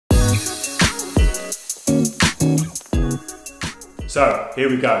So here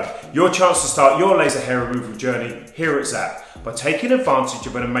we go, your chance to start your laser hair removal journey here at Zapp by taking advantage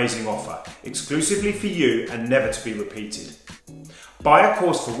of an amazing offer, exclusively for you and never to be repeated. Buy a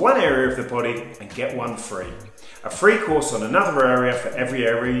course for one area of the body and get one free. A free course on another area for every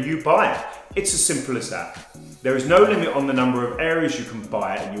area you buy. It's as simple as that. There is no limit on the number of areas you can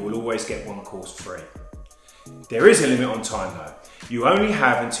buy and you will always get one course free. There is a limit on time though. You only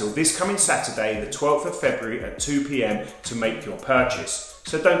have until this coming Saturday, the 12th of February at 2 p.m. to make your purchase.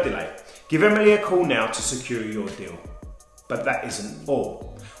 So don't delay. Give Emily a call now to secure your deal. But that isn't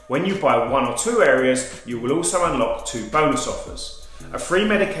all. When you buy one or two areas, you will also unlock two bonus offers. A free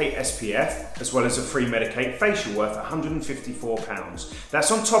Medicate SPF, as well as a free Medicate facial worth £154.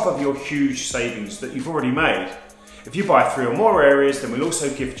 That's on top of your huge savings that you've already made. If you buy 3 or more areas, then we'll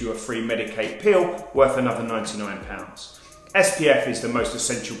also gift you a free Medicate peel worth another £99. SPF is the most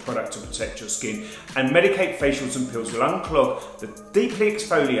essential product to protect your skin, and Medicate facials and peels will unclog that deeply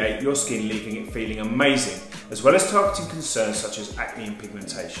exfoliate your skin, leaving it feeling amazing, as well as targeting concerns such as acne and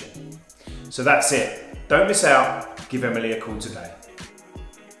pigmentation. So that's it. Don't miss out. Give Emily a call today.